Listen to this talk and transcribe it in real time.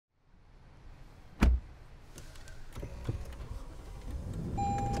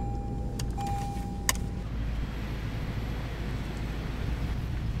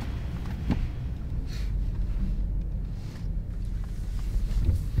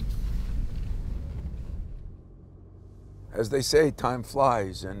As they say, time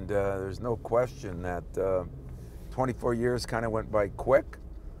flies, and there's no question that 24 years kind of went by quick.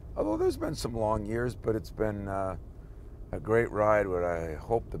 Although there's been some long years, but it's been a great ride where I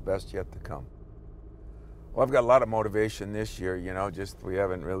hope the best yet to come. Well, I've got a lot of motivation this year, just we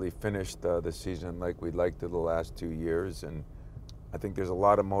haven't really finished the season like we'd like to the last 2 years, and I think there's a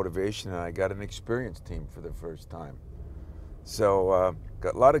lot of motivation, and I got an experienced team for the first time. So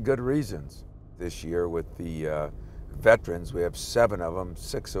got a lot of good reasons this year with the veterans. We have 7 of them,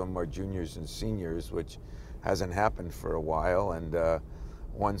 6 of them are juniors and seniors, which hasn't happened for a while, and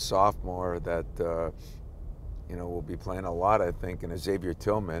 1 sophomore that will be playing a lot, I think, and Xavier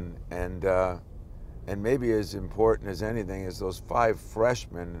Tillman, and maybe as important as anything is those 5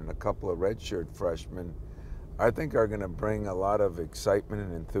 freshmen and a couple of redshirt freshmen, I think are going to bring a lot of excitement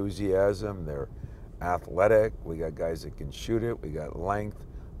and enthusiasm. They're athletic. We got guys that can shoot it. We got length.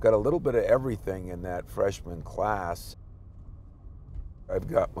 Got a little bit of everything in that freshman class. I've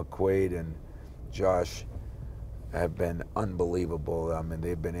got McQuaid and Josh have been unbelievable. I mean,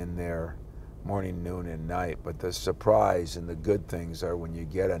 they've been in there morning, noon, and night. But the surprise and the good things are when you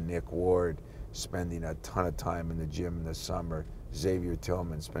get a Nick Ward spending a ton of time in the gym in the summer, Xavier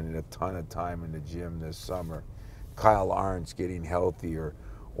Tillman spending a ton of time in the gym this summer, Kyle Arntz getting healthier,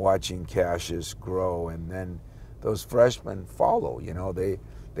 watching Cassius grow, and then those freshmen follow.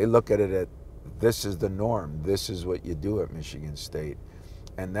 They look at it this is the norm. This is what you do at Michigan State.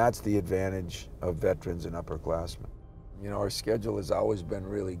 And that's the advantage of veterans and upperclassmen. Our schedule has always been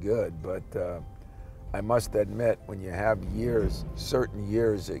really good, but I must admit, when you have years, certain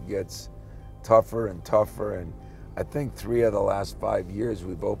years, it gets tougher and tougher. And I think 3 of the last 5 years,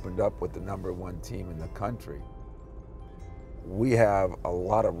 we've opened up with the #1 team in the country. We have a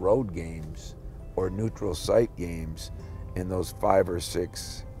lot of road games or neutral site games in those 5 or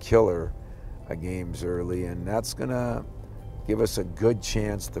 6 killer games early, and that's gonna give us a good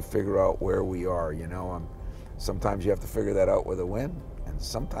chance to figure out where we are. Sometimes you have to figure that out with a win, and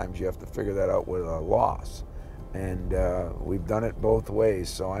sometimes you have to figure that out with a loss, and we've done it both ways.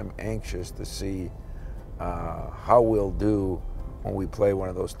 So I'm anxious to see how we'll do when we play one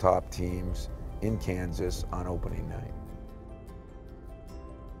of those top teams in Kansas on opening night.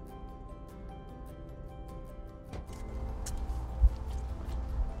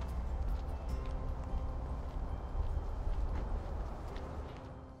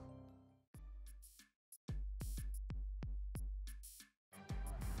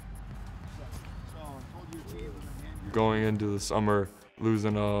 Going into the summer,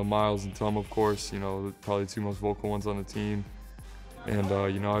 losing Miles and Tom, of course, probably the 2 most vocal ones on the team. And,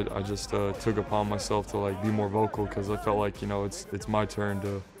 I just took upon myself to be more vocal, because I felt like, it's my turn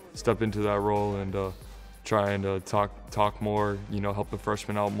to step into that role and try and talk more, help the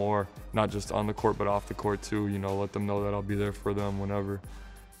freshmen out more, not just on the court, but off the court too, let them know that I'll be there for them whenever.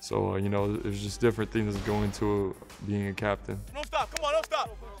 So, there's just different things that go into being a captain. Don't stop, come on, don't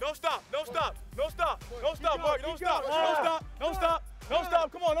stop, don't stop, don't stop, don't stop, don't stop, Mark, don't stop, don't stop, don't stop, don't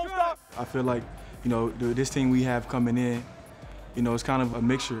stop, come on, don't stop. I feel like, this team we have coming in, it's kind of a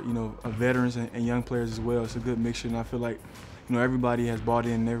mixture, of veterans and young players as well. It's a good mixture, and I feel like, everybody has bought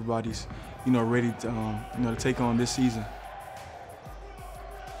in and everybody's, ready to, to take on this season.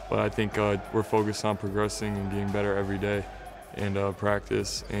 But I think we're focused on progressing and getting better every day. And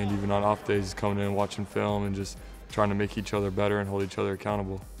practice, and even on off days, coming in and watching film and just trying to make each other better and hold each other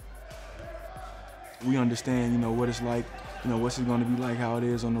accountable. We understand, what it's like, what's it going to be like, how it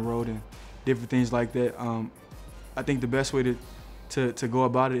is on the road, and different things like that. I think the best way to go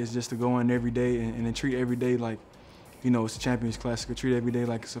about it is just to go in every day and treat every day like, it's a Champions Classic. Treat every day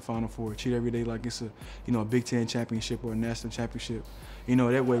like it's a Final Four. Treat every day like it's a Big Ten championship or a national championship.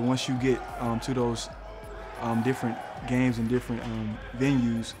 That way, once you get to those different games and different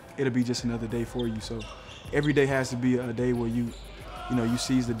venues, it'll be just another day for you. So every day has to be a day where you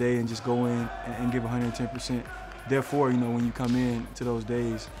seize the day and just go in and give 110%. Therefore, when you come in to those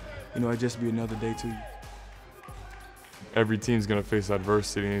days, it'll just be another day to you. Every team's going to face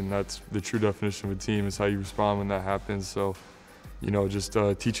adversity, and that's the true definition of a team, is how you respond when that happens. So, just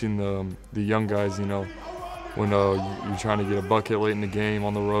teaching the young guys, when you're trying to get a bucket late in the game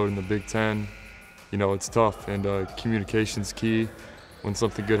on the road in the Big Ten, it's tough, and communication's key. When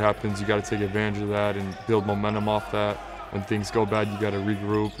something good happens, you got to take advantage of that and build momentum off that. When things go bad, you got to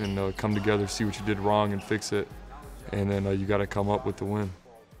regroup and come together, see what you did wrong and fix it, and then you got to come up with the win.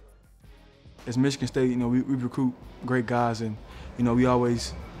 As Michigan State, we recruit great guys, and we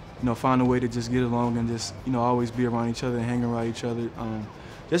always, find a way to just get along and just, always be around each other and hang around each other,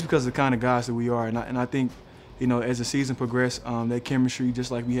 just because of the kind of guys that we are. And I think, as the season progressed, that chemistry, just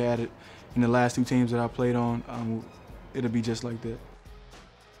like we had it in the last 2 teams that I played on, it'll be just like that.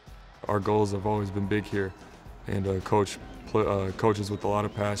 Our goals have always been big here, and coaches with a lot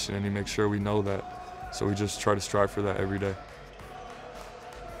of passion, and he makes sure we know that. So we just try to strive for that every day.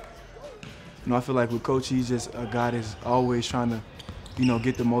 You know, I feel like with Coach, he's just a guy that's always trying to, you know,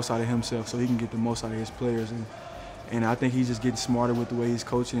 get the most out of himself so he can get the most out of his players. And I think he's just getting smarter with the way he's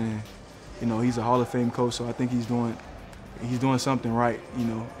coaching. And, you know, he's a Hall of Fame coach, so I think he's doing something right, you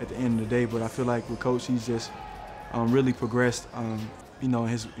know, at the end of the day. But I feel like with Coach, he's just really progressed, you know,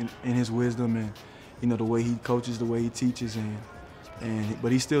 in his wisdom and, you know, the way he coaches, the way he teaches.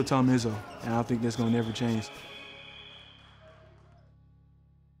 But he's still Tom Izzo, and I think that's going to never change.